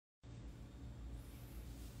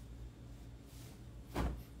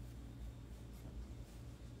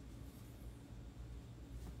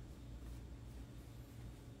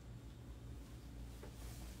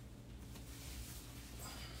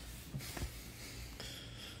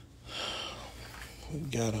We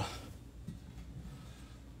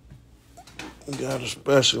got a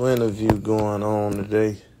special interview going on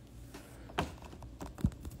today.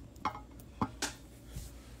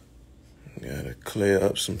 Gotta clear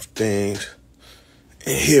up some things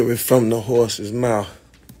and hear it from the horse's mouth.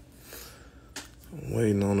 I'm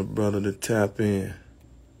waiting on the brother to tap in.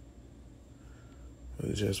 I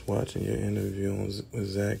was just watching your interview with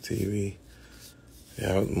Zach TV.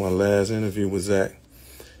 Yeah, my last interview with Zach.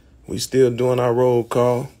 We still doing our roll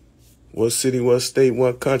call. What city, what state,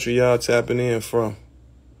 what country y'all tapping in from?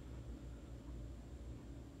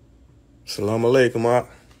 Salam alaikum, Ak.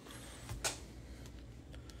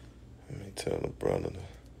 Let me tell the brother to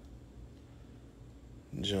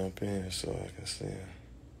jump in so I can see him.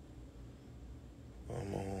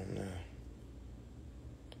 I'm on now.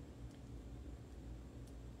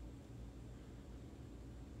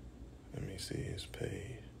 Let me see his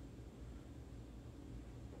page.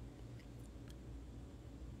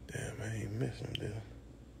 Damn, I ain't miss him, did I?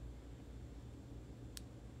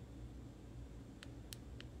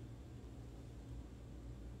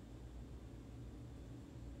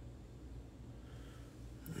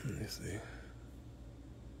 Let me see.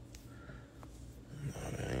 No,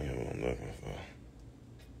 that ain't what I'm looking for.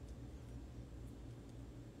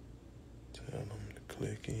 Tell him to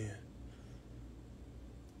click in.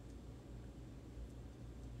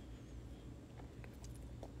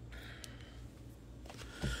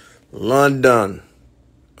 London.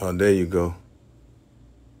 Oh, there you go.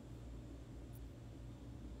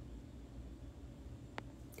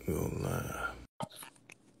 Go live.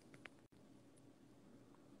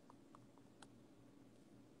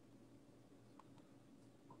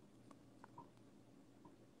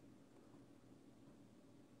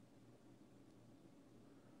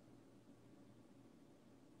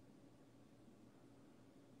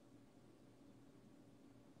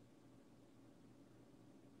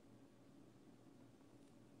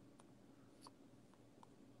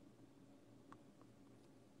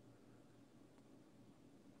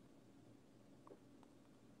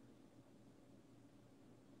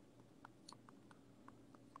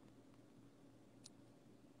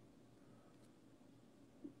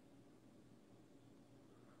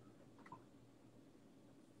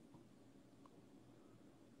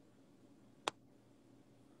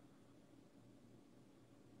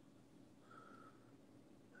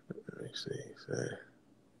 Let me see.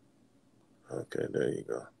 Okay, there you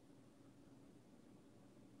go.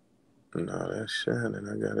 No, that's shining.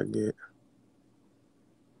 I gotta get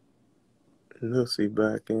Nussy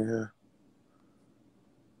back in here.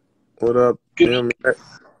 What up, Jim?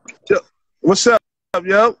 What's up,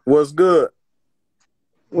 yo? What's good?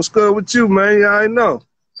 What's good with you, man? You already know.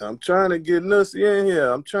 I'm trying to get Nussy in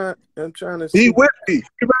here. I'm trying to see. He with me.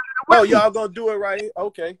 Oh, y'all gonna do it right here?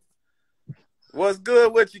 Okay. What's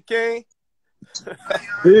good with you, King?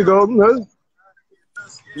 Here you go, man.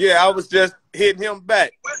 Yeah, I was just hitting him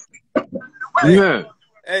back. Yeah.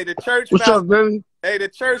 Hey, the church What's mouse. up, baby? Hey, the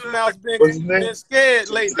church mouse been scared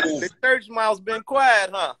lately. The church mouse been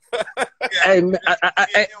quiet, huh? Hey,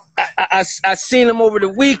 I seen him over the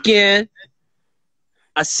weekend.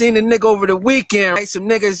 I seen the nigga over the weekend. Right? Some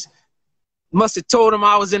niggas must have told him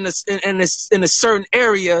I was in a certain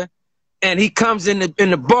area, and he comes in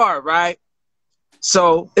the bar, right?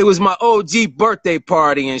 So it was my OG birthday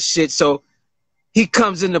party and shit. So he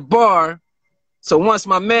comes in the bar. So once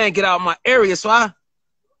my man get out of my area, so I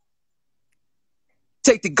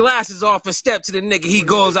take the glasses off and step to the nigga. He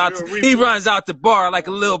goes out. He runs out the bar like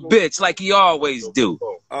a little bitch, like he always do.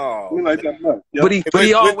 Oh, but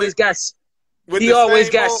he always got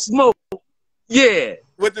smoke. Yeah.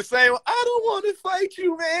 With the same, I don't want to fight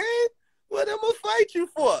you, man. What am I fight you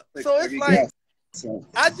for? So it's like,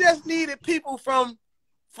 I just needed people from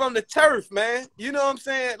the turf, man. You know what I'm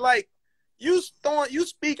saying? Like, you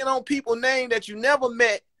speaking on people's name that you never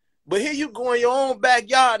met, but here you go in your own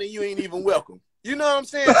backyard and you ain't even welcome. You know what I'm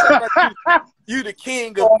saying? Like you the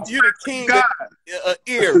king of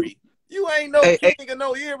Erie. You ain't no king of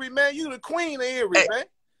no Erie, man. You the queen of Erie, man.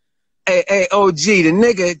 Hey, OG,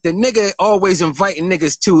 the nigga always inviting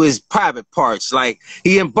niggas to his private parts. Like,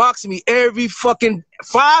 he inboxing me every fucking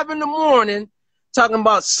 5 in the morning talking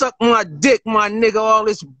about suck my dick, my nigga, all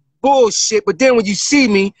this bullshit. But then when you see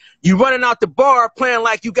me, you running out the bar playing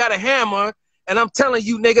like you got a hammer, and I'm telling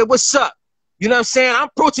you, nigga, what's up? You know what I'm saying? I'm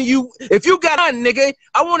approaching you. If you got on, nigga,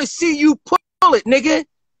 I want to see you pull it, nigga.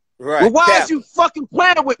 Right. Well, why is you fucking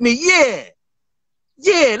playing with me?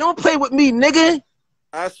 Yeah, don't play with me, nigga.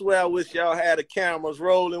 I swear I wish y'all had the cameras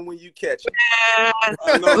rolling when you catch it.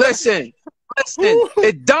 Listen,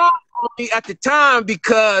 it dawned on me at the time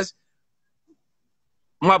because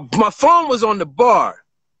my phone was on the bar.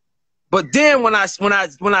 But then when I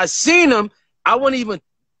seen him, I wouldn't even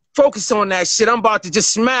focus on that shit. I'm about to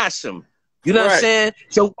just smash him. You know what I'm saying?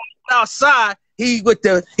 So outside, he with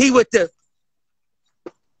the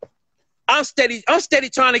I'm steady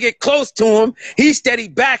trying to get close to him. He's steady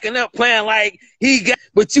backing up, playing like he got,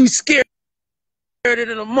 but you scared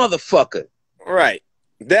than a motherfucker. Right.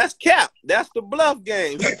 That's cap. That's the bluff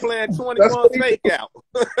game. He playing 21 fake out.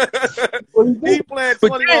 He playing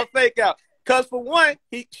 21 fake out. Cause for one,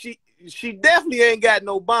 she definitely ain't got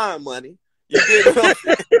no bond money. You dig what I'm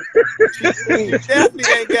saying? She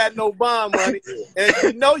definitely ain't got no bond money. And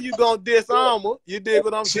she know you gonna disarm her. You dig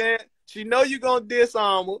what I'm saying? She know you gonna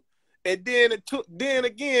disarm her. And then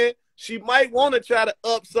again, she might want to try to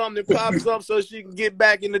up something and pop something so she can get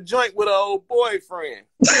back in the joint with her old boyfriend.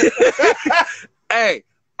 Hey,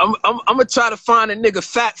 I'm gonna try to find a nigga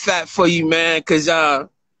fat for you, man, cause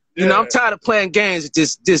you know I'm tired of playing games with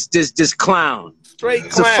this clown. Straight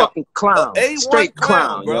it's clown. A fucking clown. Straight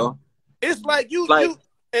clown, bro. Yo. It's like you,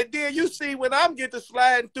 and then you see when I'm get to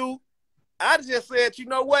sliding through, I just said, you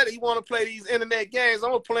know what? He want to play these internet games. I'm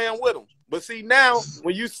gonna play them with him. But see now,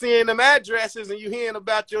 when you seeing them addresses and you hearing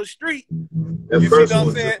about your street, you see what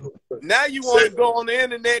I'm saying? Now you want to go on the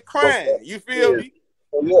internet crying. You feel me?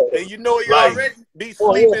 And you know you already be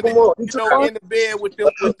sleeping, in the bed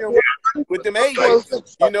with them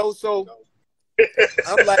agents, you know. So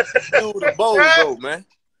I'm like, dude, a bozo, man.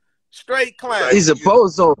 Straight clown. He's a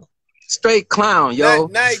bozo. Straight clown, yo.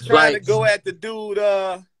 Now he trying to go at the dude.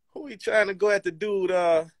 Who he trying to go at the dude?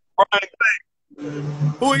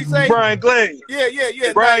 Who he say? Brian Glaze.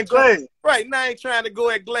 Yeah. Brian Glaze. Right, now he trying to go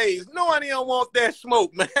at Glaze. No one don't want that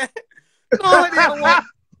smoke, man. No one don't want,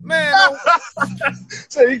 man.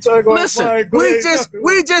 So he trying to go Listen, at Brian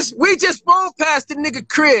Glaze. we just rolled past the nigga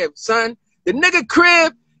crib, son. The nigga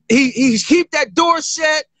crib, he keep that door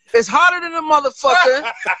shut. It's hotter than a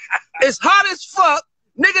motherfucker. It's hot as fuck.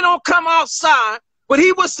 Nigga don't come outside, but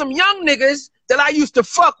he was some young niggas that I used to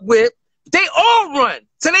fuck with. They all run,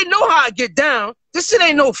 so they know how I get down. This shit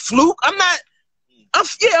ain't no fluke. I'm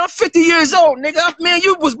 50 years old, nigga. Man,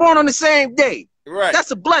 you was born on the same day. Right.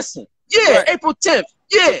 That's a blessing. Yeah, right. April 10th.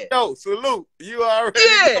 Yeah. No, salute. You already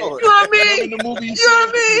know. You know what I mean? You know what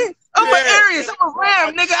I mean? I'm an Aries. I'm a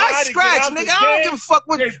Ram, nigga. I scratch, nigga. I don't give a fuck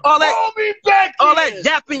with all that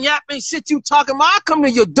yapping shit you talking about. I come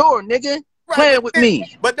to your door, nigga. Right, playing with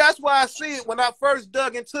me. But that's why I see it when I first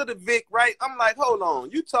dug into the Vic, right? I'm like, hold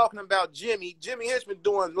on. You talking about Jimmy. Jimmy Henchman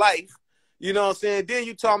doing life. You know what I'm saying? Then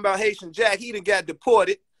you talking about Haitian Jack. He done got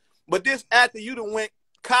deported. But this after you done went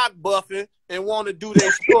cock buffing and want to do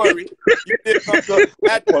their story.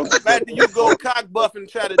 After you go cock buffing and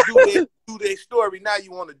try to do their story, now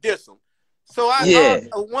you want to diss them. So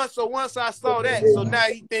once I saw that, so now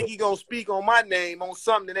he think he gonna speak on my name on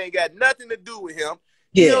something that ain't got nothing to do with him.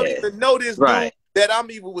 He don't even know this dude that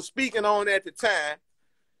I'm even was speaking on at the time.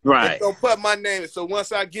 Right. Don't put my name in. So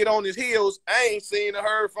once I get on his heels, I ain't seen or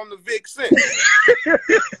heard from the Vic since.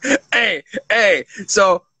 Hey.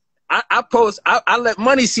 So I let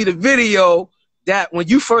Money see the video that when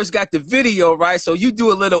you first got the video, right? So you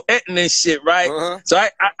do a little editing and shit, right? So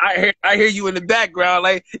I hear you in the background,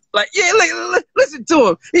 like listen to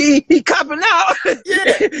him. He copping out.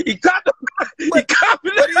 Yeah, he copping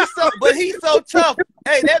out. But he's so tough.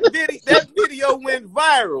 Hey, that video went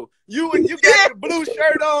viral. You got the blue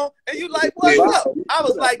shirt on, and you like, what's up? I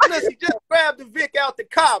was like, Nussy, just grab the Vic out the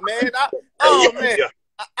car, man.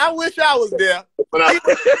 I wish I was there.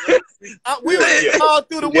 We were all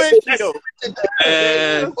through the windshield.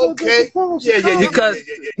 Okay. Yeah. Because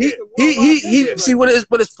he see what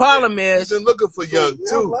his problem is. Been looking for young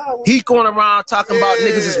too. He going around talking about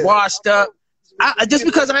niggas is washed up. Just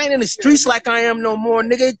because I ain't in the streets like I am no more,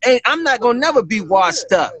 nigga, I'm not gonna never be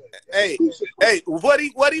washed up. Hey, what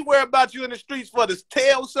he worry about you in the streets for? This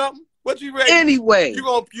tail something? What you ready? Anyway, you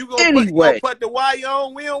gonna put the wire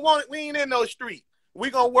on? We don't want it. We ain't in no street. We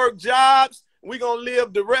gonna work jobs. We gonna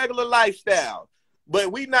live the regular lifestyle.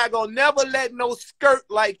 But we not gonna never let no skirt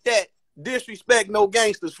like that disrespect no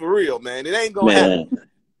gangsters for real, man. It ain't gonna happen.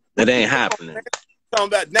 It ain't happening. Talking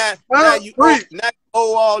about now you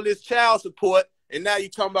owe all this child support, and now you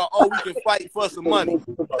talking about we can fight for some money.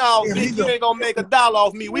 No, you ain't gonna make $1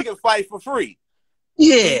 off me. We can fight for free.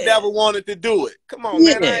 Yeah. He never wanted to do it. Come on,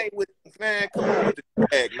 man. I ain't with come on with the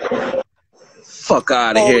tag, man. Fuck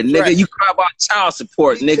out of here, nigga. You cry about child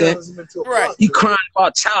support, nigga. Right. You crying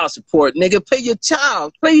about child support, nigga. Pay your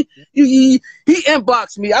child. He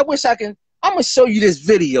inboxed me. I wish I can. I'm gonna show you this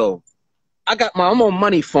video. I'm on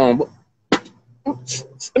money phone.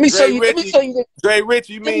 Let me show you. Let me show you. Dre Rich,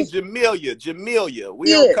 you mean Jamelia? Jamelia. We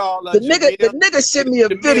Yeah, don't call her the nigga sent me a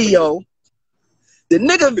video. The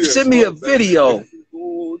nigga sent me a video.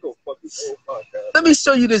 Let me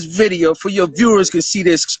show you this video for your viewers can see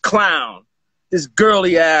this clown, this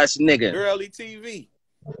girly ass nigga. Girly TV.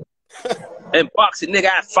 And boxing nigga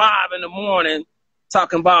at 5 in the morning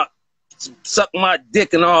talking about sucking my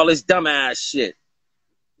dick and all this dumbass shit.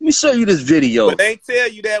 Let me show you this video. But they tell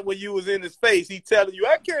you that when you was in his face. He telling you,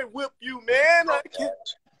 I can't whip you, man. I can't.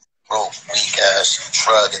 Bro, weak ass,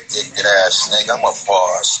 drug addicted ass nigga. I'm a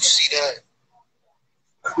boss. You see that?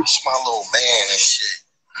 It's my little man and shit.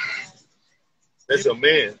 That's your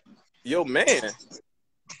man. Your man? You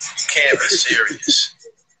can't be serious.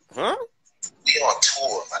 Huh? We on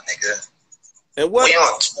tour, my nigga. And we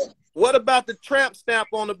on tour. What about the tramp stamp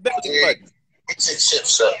on the belly button? It's a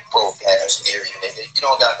chips up, broke ass Erie, nigga. You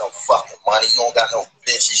don't got no fucking money. You don't got no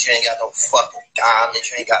bitches. You ain't got no fucking diamonds.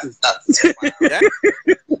 You ain't got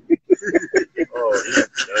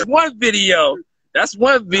nothing. One video. That's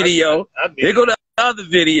one video. Here go the other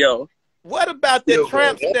video. What about the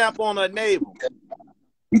tramp stamp on her navel?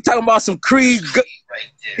 You talking about some Creed?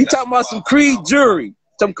 You talking about some Creed jewelry?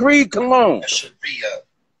 Some Creed cologne? That should be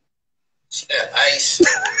that ice.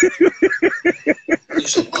 You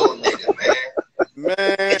some little nigga, man.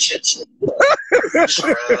 Man.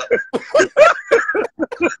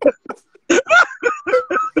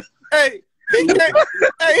 Hey, he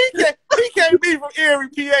can't be from Erie,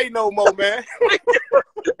 PA no more, man.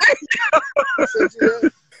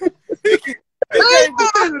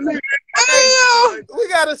 We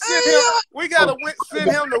gotta send him. We gotta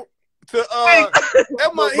send him to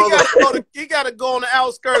he gotta go on the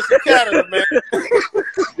outskirts of Canada, man.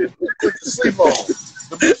 Sleep on.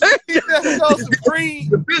 He just go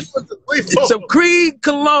some Creed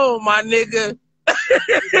cologne, my nigga.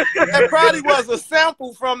 That probably was a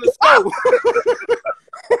sample from the stove.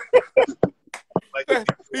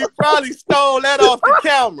 He probably stole that off the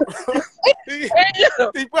counter. he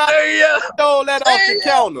probably stole that off the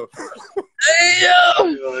counter. Hey yo,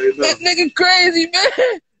 that nigga crazy,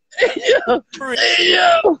 man. Hey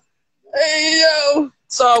yo.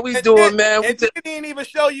 That's all we doing, man. And he didn't even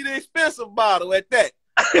show you the expensive bottle at that.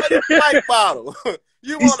 The white bottle.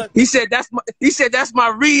 He said that's my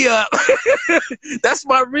re-up. That's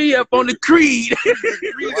my re-up on the Creed.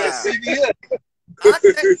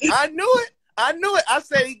 I knew it. I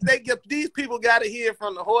said these people got to hear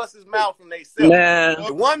from the horse's mouth from themselves. Man.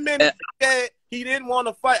 The 1 minute he didn't want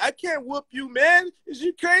to fight. I can't whoop you, man. Is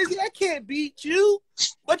you crazy? I can't beat you.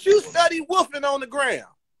 But you study woofing on the ground.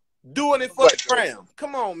 Doing it for the gram.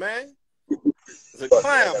 Come on, man. It's a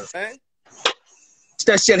clown, man.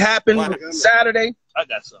 That shit happened Saturday. I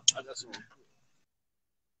got some.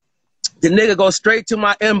 The nigga go straight to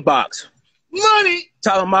my inbox. Money.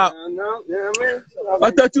 Talking about,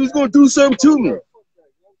 I thought you was gonna do something to me.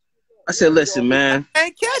 I said, listen, man.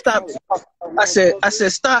 Stop. I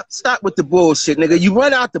said, stop with the bullshit, nigga. You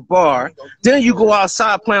run out the bar, then you go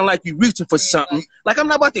outside playing like you reaching for something. Like I'm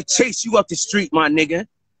not about to chase you up the street, my nigga.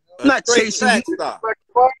 I'm not chasing you.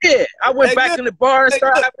 Yeah, I went back in the bar and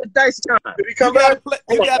started having a dice time.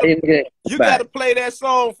 You gotta play that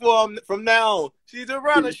song for him from now on. She's a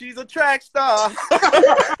runner, she's a track star. She's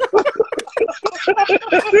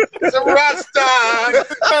a rock star.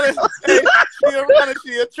 She's a runner,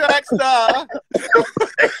 she's a track star.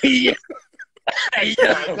 See,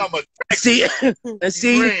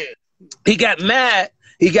 he got mad.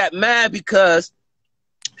 He got mad because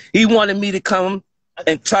he wanted me to come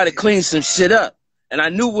and try to clean some shit up, and I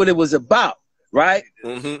knew what it was about, right?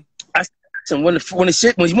 Mm-hmm. I said,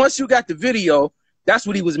 once you got the video, that's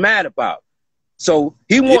what he was mad about. So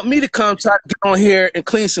he want me to come try to get on here and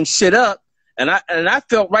clean some shit up, and I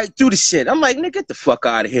felt right through the shit. I'm like, nigga, get the fuck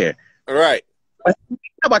out of here. All right. I'm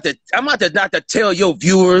about to not to tell your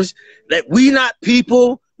viewers that we not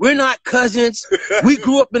people, we're not cousins. We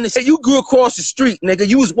grew up in the same. You grew across the street, nigga.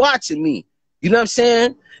 You was watching me. You know what I'm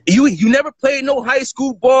saying? You never played no high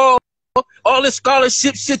school ball. All this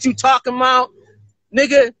scholarship shit you talking about,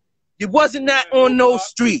 nigga. You wasn't that on those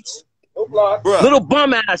streets. Bruh, little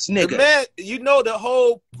bum ass nigga. Man, you know the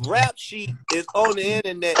whole rap sheet is on the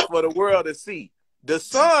internet for the world to see. The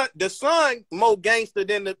son more gangster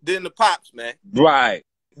than the pops, man. Right.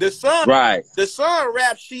 The son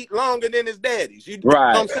rap sheet longer than his daddy's.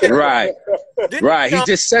 Right. He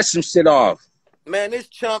just set some shit off. Man, this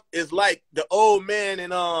chump is like the old man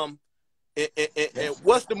in and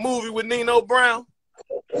what's the movie with Nino Brown?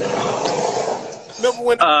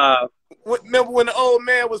 Remember when the old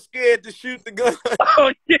man was scared to shoot the gun?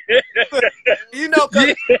 Oh yeah. You know,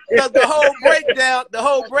 because the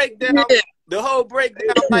whole breakdown, the whole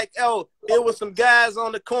breakdown like, oh, it was some guys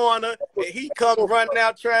on the corner, and he come running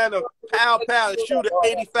out trying to pow and shoot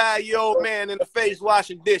an 85-year-old man in the face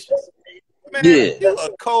washing dishes. Man, you a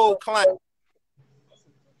cold clown.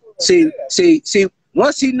 See,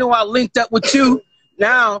 once he knew I linked up with you,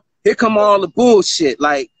 now here come all the bullshit.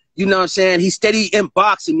 Like, you know what I'm saying? He's steady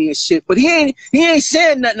inboxing me and shit, but he ain't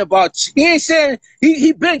saying nothing about you. He ain't saying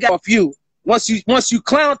he been got off you. Once you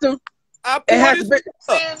clowned him, I pulled his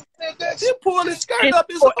up. He pulled his skirt up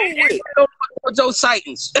his own way. Those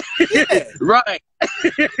sightings. Yeah. Right.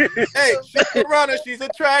 Hey, she's a runner, she's a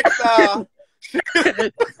track star.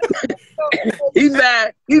 He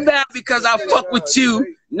mad because I fuck with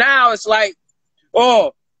you. Now it's like,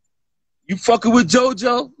 oh, you fucking with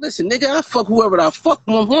JoJo? Listen, nigga, I fuck whoever I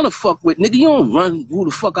wanna fuck with, nigga. You don't run who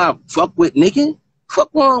the fuck I fuck with, nigga.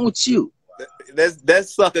 Fuck wrong with you.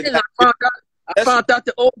 That's sucker. I found out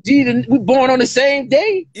the OG that we born on the same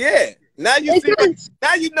day. Yeah. Now you see.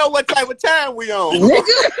 Now you know what type of time we on.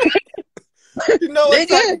 Nigga. You know what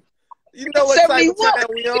type. You know what type of time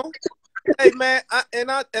we on. Hey man,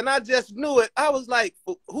 I just knew it. I was like,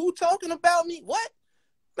 who talking about me? What?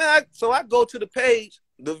 Man, so I go to the page.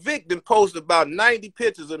 The victim posted about 90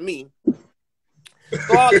 pictures of me. So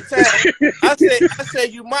all the time, I said,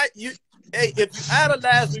 hey, if you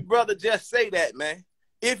idolize me, brother, just say that, man.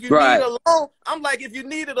 If you need a loan, I'm like, if you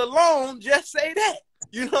needed a loan, just say that.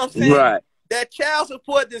 You know what I'm saying? Right. That child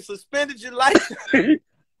support that suspended your license.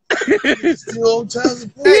 Still on child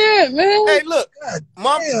support? Yeah, man. Hey, look,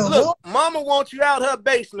 mama wants you out her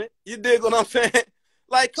basement. You dig what I'm saying?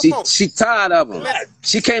 Like, come on. She tired of him. Man.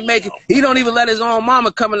 She can't make it. He don't even let his own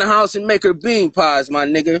mama come in the house and make her bean pies, my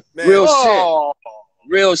nigga. Man. Real shit.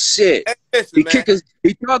 Real shit. Hey, listen,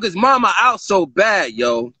 he talk his mama out so bad,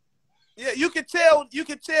 yo. Yeah, you can tell he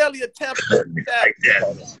attempted.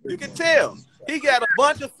 You can tell. He got a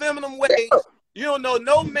bunch of feminine ways. You don't know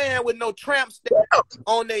no man with no tramp stamp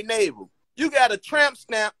on their navel. You got a tramp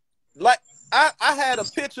stamp. Like I had a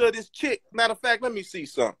picture of this chick. Matter of fact, let me see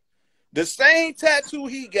something. The same tattoo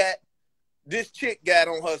he got, this chick got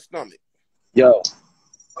on her stomach. Yo.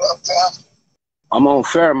 I'm on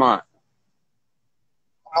Fairmont.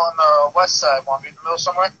 I'm on the west side. Want me in the middle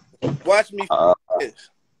somewhere? Watch me.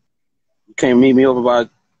 You can't meet me over by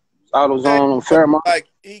AutoZone on Fairmont? Like,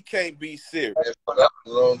 he can't be serious.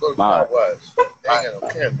 Go to my west. They ain't got no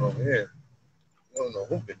camera over here. You don't know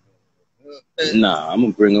who been doing it. Nah, I'm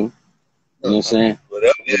going to bring them. You know what I'm saying?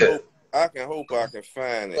 Yeah. I can hope I can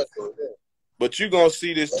find it. But you gonna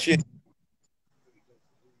see this chick.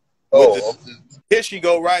 Here she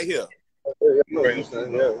go right here.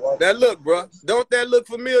 That look, bro. Don't that look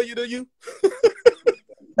familiar to you?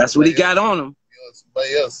 That's what he got on him.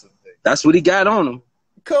 That's what he got on him.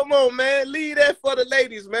 Come on, man. Leave that for the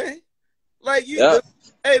ladies, man. Like you,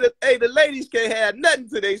 the ladies can't have nothing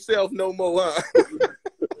to themselves no more, huh?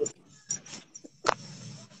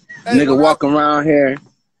 Nigga walking around here.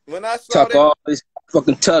 When I saw talk all this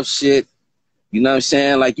fucking tough shit, you know what I'm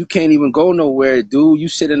saying? Like, you can't even go nowhere, dude. You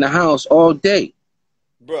sit in the house all day.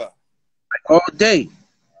 Bruh. Like, all day.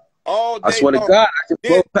 All day. I swear to God,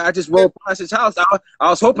 I just rolled past his house. I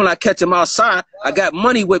was hoping I'd catch him outside. I got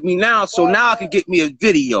money with me now, so now I can get me a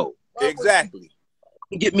video. Exactly.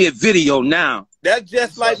 Get me a video now. That's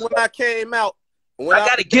just like when I came out. I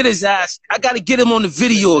got to get his ass. I got to get him on the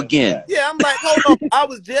video again. Yeah, I'm like, hold on. I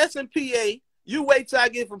was just in PA. You wait till I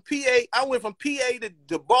get from PA. I went from PA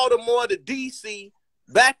to Baltimore to DC,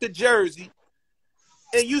 back to Jersey,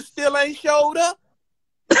 and you still ain't showed up?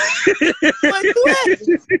 Like,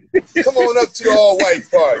 come on up to the all-white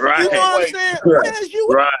party. Right. You know what I'm saying? Right. You,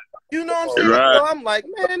 right. You know what I'm saying? Right. So I'm like,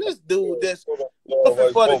 man, this dude that's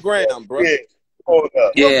looking for the gram, bro.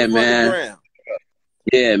 Yeah, man.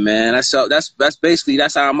 Yeah, man. That's basically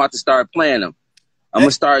how I'm about to start playing him. I'm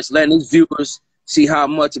gonna start letting these viewers see how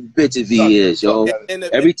much a bitch he is, yo.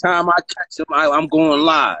 Every time I catch him, I'm going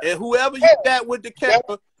live. And whoever you got with the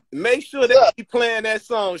camera, make sure that you playing that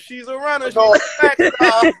song. She's a runner. She's a track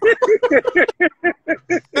star.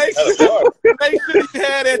 Make sure you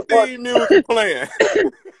have that theme music playing.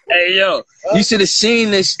 Hey, yo, you should have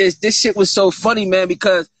seen this. This shit was so funny, man,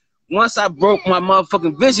 because once I broke my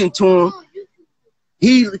motherfucking vision to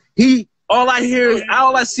him, all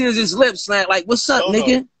I see is his lips slant. Like, what's up,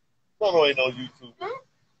 nigga? No, ain't no YouTube.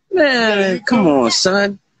 Man, come on,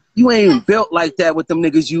 son. You ain't built like that with them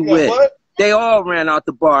niggas you with. What? They all ran out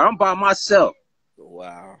the bar. I'm by myself.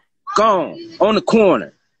 Wow. Gone. On the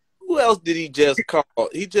corner. Who else did he just call?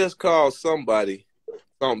 He just called somebody.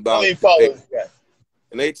 Something about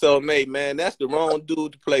and they told me, man, that's the wrong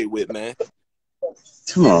dude to play with, man.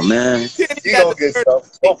 Come on, man. He gonna get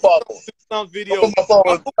stuff. Don't follow. some video.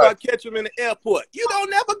 I catch him in the airport. You don't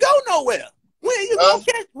never go nowhere. When you gonna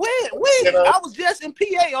catch? When? I was just in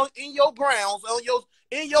PA in your grounds,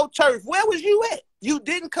 in your turf. Where was you at? You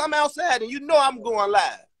didn't come outside, and you know I'm going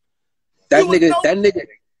live. That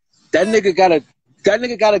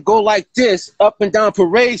nigga gotta go like this up and down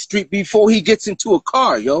Parade Street before he gets into a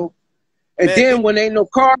car, yo. And man, then when ain't no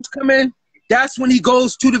cars coming, that's when he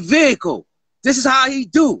goes to the vehicle. This is how he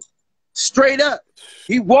do. Straight up.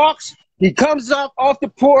 He walks, he comes up off the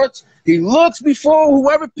porch, he looks before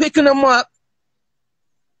whoever picking him up.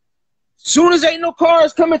 Soon as ain't no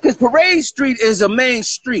cars coming, because Parade Street is a main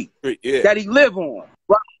street that he live on.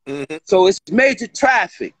 Right? So it's major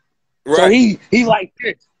traffic. Right. So he like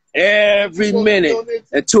this every minute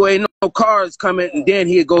until ain't no cars coming, and then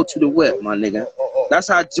he'll go to the whip, my nigga. That's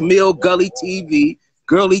how Jamil Gully TV,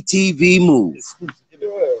 Girly TV move.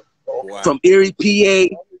 Wow. From Erie,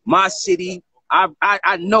 PA, my city. I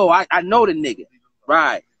know the nigga.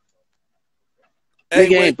 Right. Hey,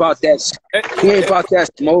 nigga ain't about that. He ain't about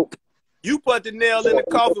that smoke. You put the nail in the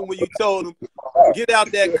coffin when you told him, get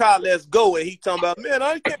out that car, let's go. And he talking about, man,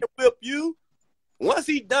 I can't whip you. Once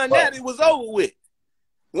he done that, it was over with.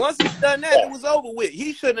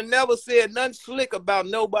 He should have never said nothing slick about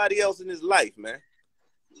nobody else in his life, man.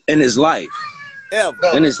 In his life.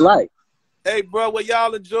 Ever. In his life. Hey, bro, well,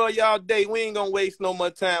 y'all enjoy y'all day. We ain't gonna waste no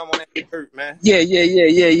more time on that hurt, man.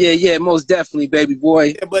 Yeah. Most definitely, baby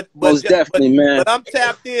boy. Yeah, most definitely, man. But I'm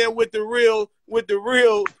tapped in with the real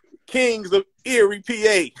kings of Erie,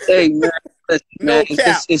 PA. Hey, man. No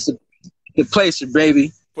cap. It's a pleasure,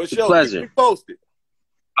 baby. For sure. Pleasure. Keep me posted.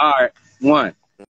 All right. One.